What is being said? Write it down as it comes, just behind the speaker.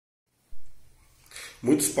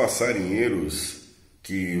Muitos passarinheiros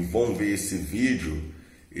que vão ver esse vídeo,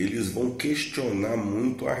 eles vão questionar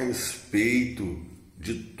muito a respeito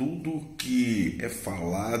de tudo que é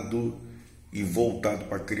falado e voltado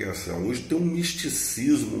para a criação. Hoje tem um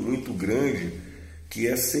misticismo muito grande que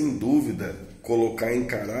é, sem dúvida, colocar em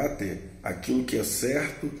caráter aquilo que é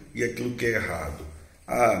certo e aquilo que é errado.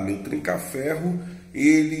 Ah, meu trinca-ferro,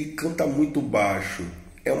 ele canta muito baixo.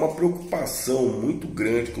 É uma preocupação muito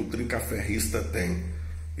grande que o trinca-ferrista tem.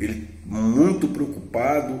 Ele muito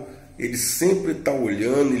preocupado, ele sempre está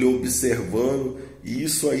olhando, ele observando, e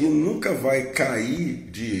isso aí nunca vai cair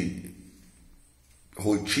de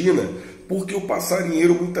rotina, porque o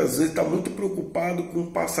passarinheiro muitas vezes está muito preocupado com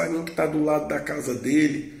o passarinho que está do lado da casa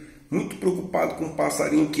dele, muito preocupado com o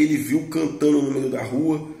passarinho que ele viu cantando no meio da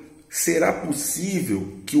rua. Será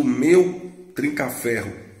possível que o meu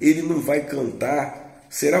trinca-ferro ele não vai cantar?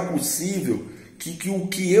 Será possível que o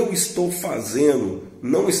que eu estou fazendo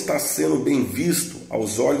não está sendo bem visto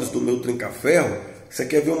aos olhos do meu trinca-ferro? Você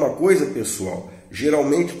quer ver uma coisa, pessoal?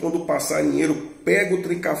 Geralmente, quando o passarinheiro pega o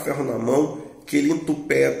trinca-ferro na mão, que ele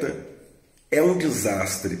entupeta, é um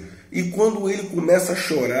desastre. E quando ele começa a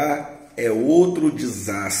chorar, é outro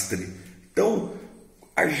desastre. Então,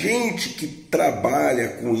 a gente que trabalha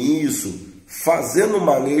com isso, fazendo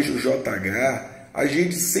manejo JH, a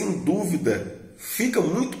gente sem dúvida fica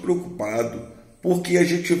muito preocupado, porque a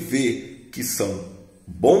gente vê que são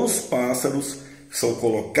bons pássaros, são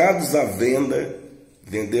colocados à venda.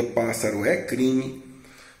 Vender pássaro é crime.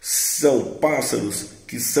 São pássaros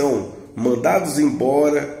que são mandados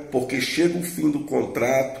embora porque chega o fim do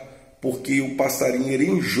contrato, porque o passarinheiro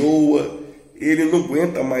enjoa, ele não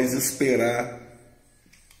aguenta mais esperar.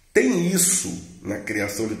 Tem isso na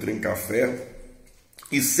criação de trinca-ferro,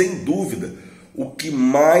 e sem dúvida o que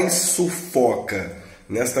mais sufoca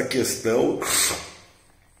nesta questão,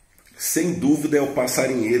 sem dúvida, é o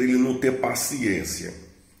passarinheiro ele não ter paciência.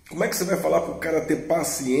 Como é que você vai falar para o cara ter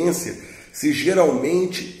paciência se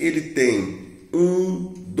geralmente ele tem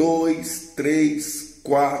 1, 2, 3,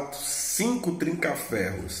 4, 5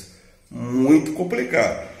 trinca-ferros? Muito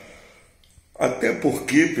complicado. Até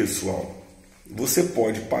porque, pessoal, você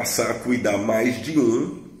pode passar a cuidar mais de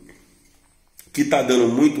um que está dando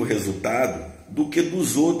muito resultado do que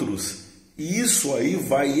dos outros. E isso aí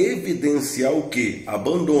vai evidenciar o quê?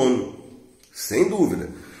 Abandono. Sem dúvida.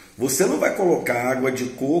 Você não vai colocar água de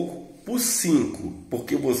coco por 5,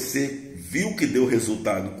 porque você viu que deu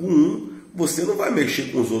resultado com um, você não vai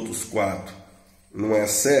mexer com os outros 4. Não é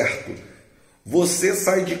certo? Você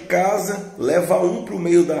sai de casa, leva um para o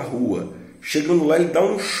meio da rua. Chegando lá, ele dá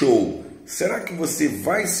um show. Será que você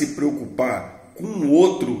vai se preocupar com o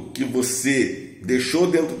outro que você deixou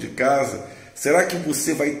dentro de casa? Será que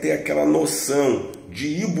você vai ter aquela noção de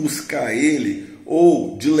ir buscar ele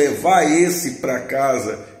ou de levar esse para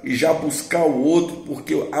casa e já buscar o outro,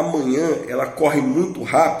 porque amanhã ela corre muito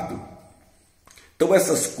rápido? Então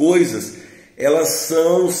essas coisas, elas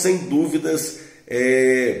são sem dúvidas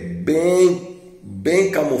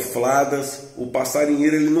bem camufladas. O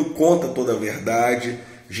passarinheiro ele não conta toda a verdade.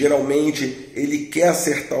 Geralmente ele quer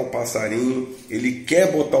acertar o passarinho, ele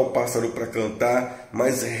quer botar o pássaro para cantar,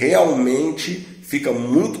 mas realmente fica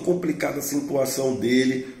muito complicada a situação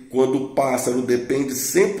dele quando o pássaro depende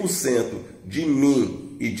 100% de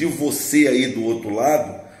mim e de você aí do outro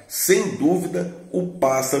lado. Sem dúvida, o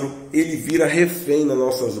pássaro ele vira refém nas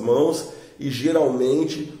nossas mãos, e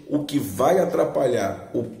geralmente o que vai atrapalhar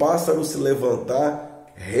o pássaro se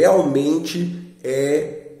levantar realmente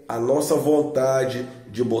é a nossa vontade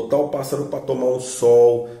de botar o pássaro para tomar um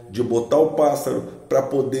sol, de botar o pássaro para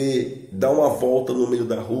poder dar uma volta no meio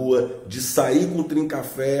da rua, de sair com o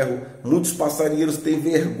trinca-ferro. Muitos passarinheiros têm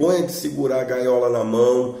vergonha de segurar a gaiola na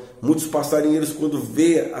mão. Muitos passarinheiros, quando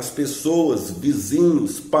vê as pessoas,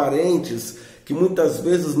 vizinhos, parentes, que muitas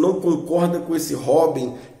vezes não concordam com esse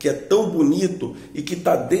hobby que é tão bonito e que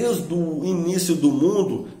está desde o início do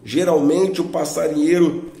mundo, geralmente o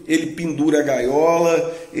passarinheiro ele pendura a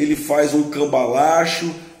gaiola, ele faz um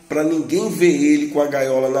cambalacho para ninguém ver ele com a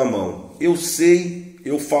gaiola na mão. Eu sei,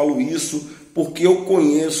 eu falo isso porque eu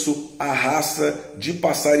conheço a raça de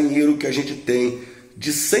passarinheiro que a gente tem.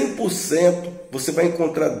 De 100%, você vai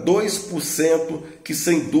encontrar 2% que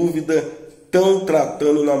sem dúvida estão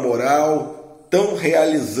tratando na moral, estão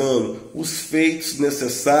realizando os feitos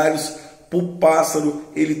necessários para o pássaro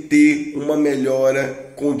ele ter uma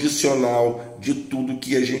melhora condicional de tudo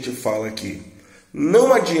que a gente fala aqui.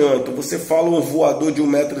 Não adianta, você fala um voador de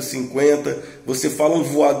 1,50 m, você fala um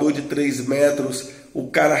voador de 3 metros, o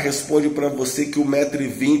cara responde para você que o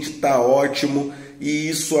 1,20 m está ótimo, e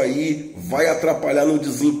isso aí vai atrapalhar no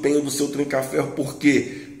desempenho do seu trinca-ferro. Por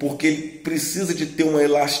quê? Porque ele precisa de ter uma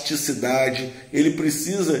elasticidade, ele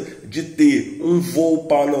precisa de ter um voo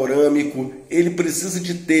panorâmico, ele precisa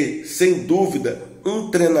de ter, sem dúvida, um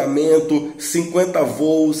treinamento, 50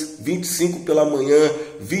 voos, 25 pela manhã,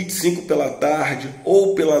 25 pela tarde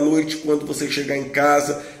ou pela noite quando você chegar em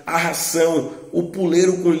casa, a ração, o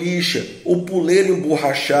puleiro com lixa, o puleiro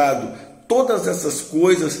emborrachado, todas essas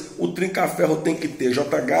coisas o trinca-ferro tem que ter.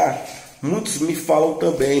 JH, muitos me falam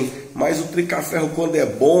também, mas o trinca-ferro quando é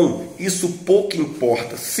bom, isso pouco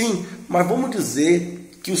importa. Sim, mas vamos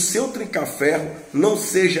dizer que o seu trinca-ferro não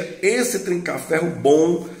seja esse trinca-ferro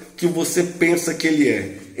bom que você pensa que ele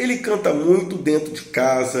é. Ele canta muito dentro de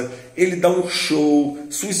casa, ele dá um show,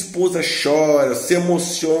 sua esposa chora, se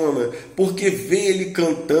emociona, porque vê ele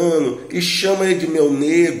cantando e chama ele de meu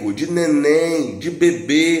nego, de neném, de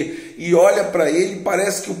bebê, e olha para ele e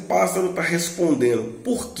parece que o pássaro está respondendo.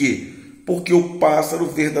 Por quê? Porque o pássaro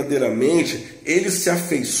verdadeiramente, ele se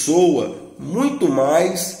afeiçoa muito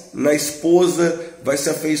mais na esposa, vai se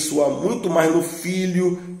afeiçoar muito mais no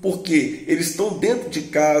filho, porque eles estão dentro de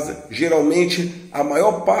casa, geralmente a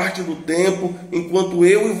maior parte do tempo, enquanto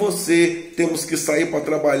eu e você temos que sair para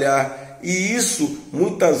trabalhar. E isso,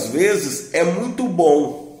 muitas vezes, é muito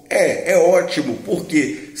bom. É ótimo,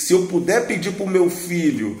 porque se eu puder pedir para o meu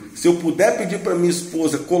filho, se eu puder pedir para minha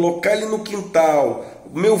esposa colocar ele no quintal,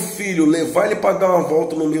 meu filho levar ele para dar uma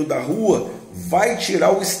volta no meio da rua, vai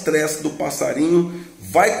tirar o estresse do passarinho,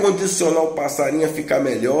 vai condicionar o passarinho a ficar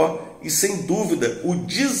melhor e, sem dúvida, o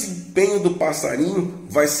desempenho do passarinho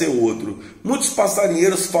vai ser outro. Muitos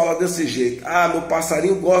passarinheiros falam desse jeito: ah, meu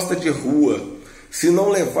passarinho gosta de rua, se não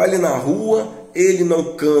levar ele na rua, ele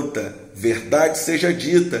não canta. Verdade seja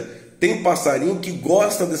dita, tem passarinho que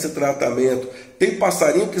gosta desse tratamento, tem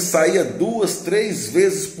passarinho que saía 2, 3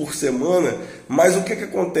 vezes por semana, mas o que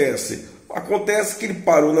acontece? Acontece que ele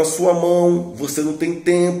parou na sua mão, você não tem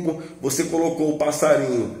tempo, você colocou o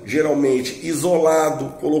passarinho geralmente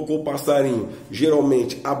isolado, colocou o passarinho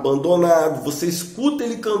geralmente abandonado, você escuta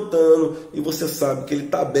ele cantando e você sabe que ele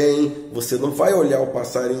está bem, você não vai olhar o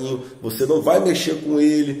passarinho, você não vai mexer com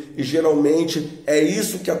ele e geralmente é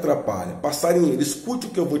isso que atrapalha. Passarinho, escute o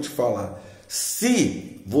que eu vou te falar.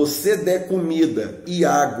 Se você der comida e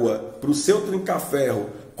água para o seu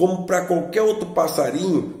trinca-ferro, como para qualquer outro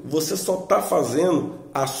passarinho, você só está fazendo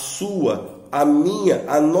a sua, a minha,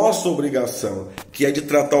 a nossa obrigação, que é de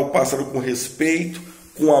tratar o pássaro com respeito,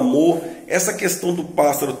 com amor. Essa questão do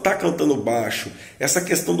pássaro tá cantando baixo, essa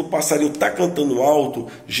questão do passarinho tá cantando alto,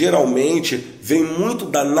 geralmente vem muito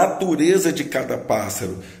da natureza de cada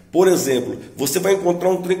pássaro. Por exemplo, você vai encontrar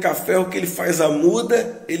um trinca-ferro que ele faz a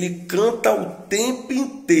muda, ele canta o tempo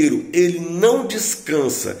inteiro, ele não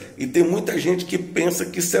descansa. E tem muita gente que pensa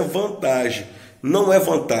que isso é vantagem. Não é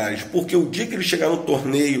vantagem, porque o dia que ele chegar no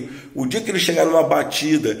torneio, o dia que ele chegar numa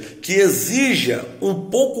batida que exija um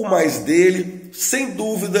pouco mais dele, sem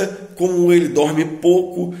dúvida, como ele dorme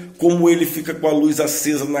pouco, como ele fica com a luz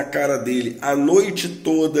acesa na cara dele a noite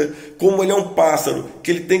toda, como ele é um pássaro que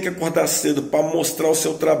ele tem que acordar cedo para mostrar o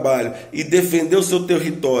seu trabalho e defender o seu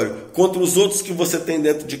território contra os outros que você tem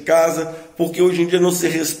dentro de casa, porque hoje em dia não se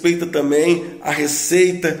respeita também a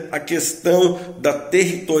receita, a questão da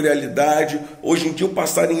territorialidade. Hoje em dia o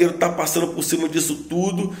passarinheiro está passando por cima disso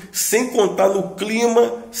tudo, sem contar no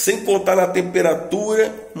clima, sem contar na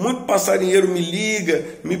temperatura. Muito passarinheiro me liga,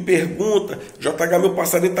 me pergunta: JH, meu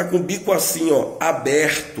passarinho está com o bico assim, ó,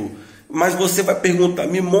 aberto. Mas você vai perguntar: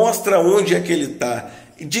 me mostra onde é que ele está.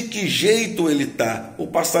 De que jeito ele está? O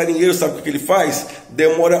passarinheiro, sabe o que ele faz?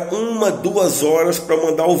 Demora 1, 2 horas para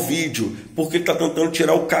mandar o vídeo, porque ele está tentando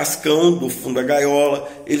tirar o cascão do fundo da gaiola,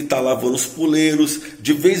 ele está lavando os puleiros,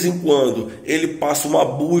 de vez em quando ele passa uma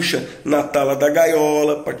bucha na tala da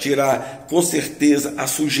gaiola para tirar, com certeza, a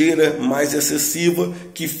sujeira mais excessiva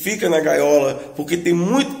que fica na gaiola, porque tem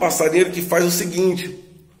muito passarinheiro que faz o seguinte: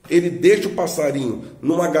 ele deixa o passarinho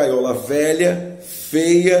numa gaiola velha,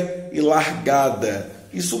 feia e largada.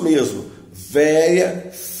 Isso mesmo,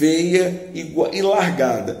 velha, feia e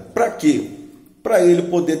largada. Para quê? Para ele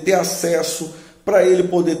poder ter acesso, para ele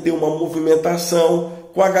poder ter uma movimentação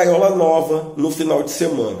com a gaiola nova no final de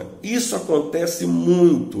semana. Isso acontece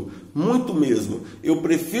muito, muito mesmo. Eu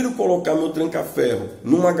prefiro colocar meu trinca-ferro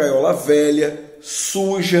numa gaiola velha,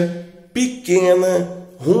 suja, pequena,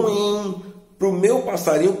 ruim, para o meu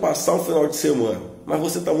passarinho passar o final de semana. Mas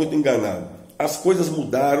você está muito enganado. As coisas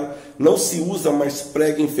mudaram, não se usa mais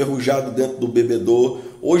prego enferrujado dentro do bebedor.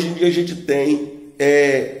 Hoje em dia a gente tem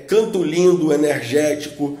canto lindo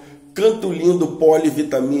energético, canto lindo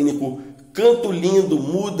polivitamínico, canto lindo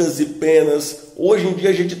mudas e penas. Hoje em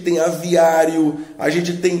dia a gente tem aviário, a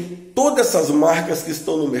gente tem todas essas marcas que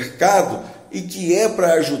estão no mercado e que é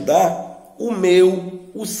para ajudar o meu,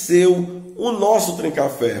 o seu, o nosso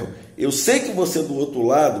trinca-ferro. Eu sei que você do outro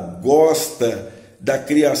lado gosta da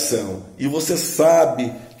criação e você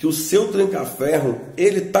sabe que o seu trinca-ferro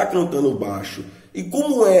ele está cantando baixo. E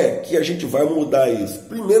como é que a gente vai mudar isso?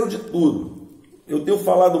 Primeiro de tudo, eu tenho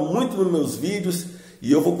falado muito nos meus vídeos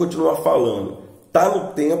e eu vou continuar falando. Está no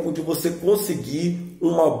tempo de você conseguir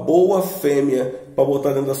uma boa fêmea para botar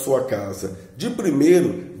dentro da sua casa. De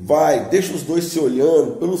primeiro, deixa os dois se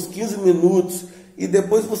olhando pelos 15 minutos e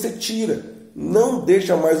depois você tira. Não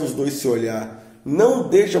deixa mais os dois se olhar, não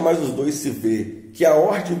deixa mais os dois se ver. Que a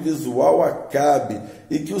ordem visual acabe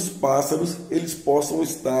e que os pássaros eles possam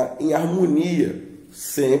estar em harmonia,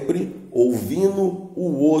 sempre ouvindo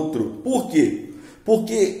o outro. Por quê?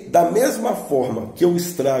 Porque da mesma forma que eu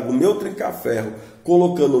estrago o meu trinca-ferro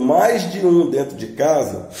colocando mais de um dentro de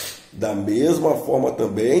casa, da mesma forma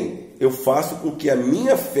também eu faço com que a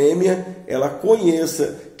minha fêmea ela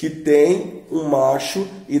conheça que tem um macho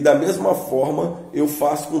e da mesma forma eu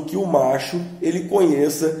faço com que o macho ele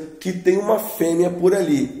conheça que tem uma fêmea por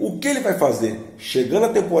ali. O que ele vai fazer? Chegando a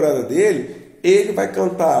temporada dele, ele vai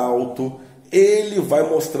cantar alto, ele vai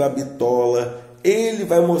mostrar bitola, ele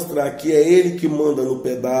vai mostrar que é ele que manda no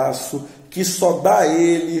pedaço, que só dá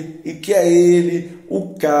ele e que é ele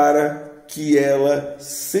o cara que ela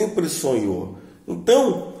sempre sonhou.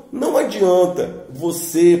 Então, não adianta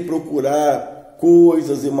você procurar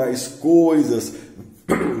coisas e mais coisas,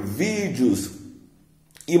 vídeos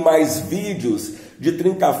e mais vídeos de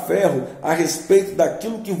trinca-ferro a respeito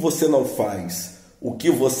daquilo que você não faz. O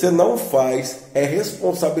que você não faz é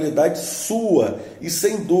responsabilidade sua e,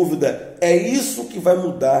 sem dúvida, é isso que vai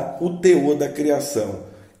mudar o teor da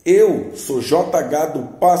criação. Eu sou JH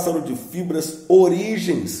do Pássaro de Fibras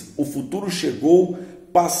Origens. O futuro chegou,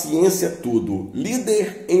 paciência é tudo.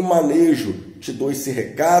 Líder em manejo. Te dou esse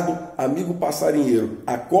recado, amigo passarinheiro.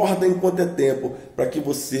 Acorda enquanto é tempo para que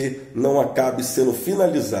você não acabe sendo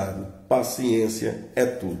finalizado. Paciência é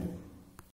tudo.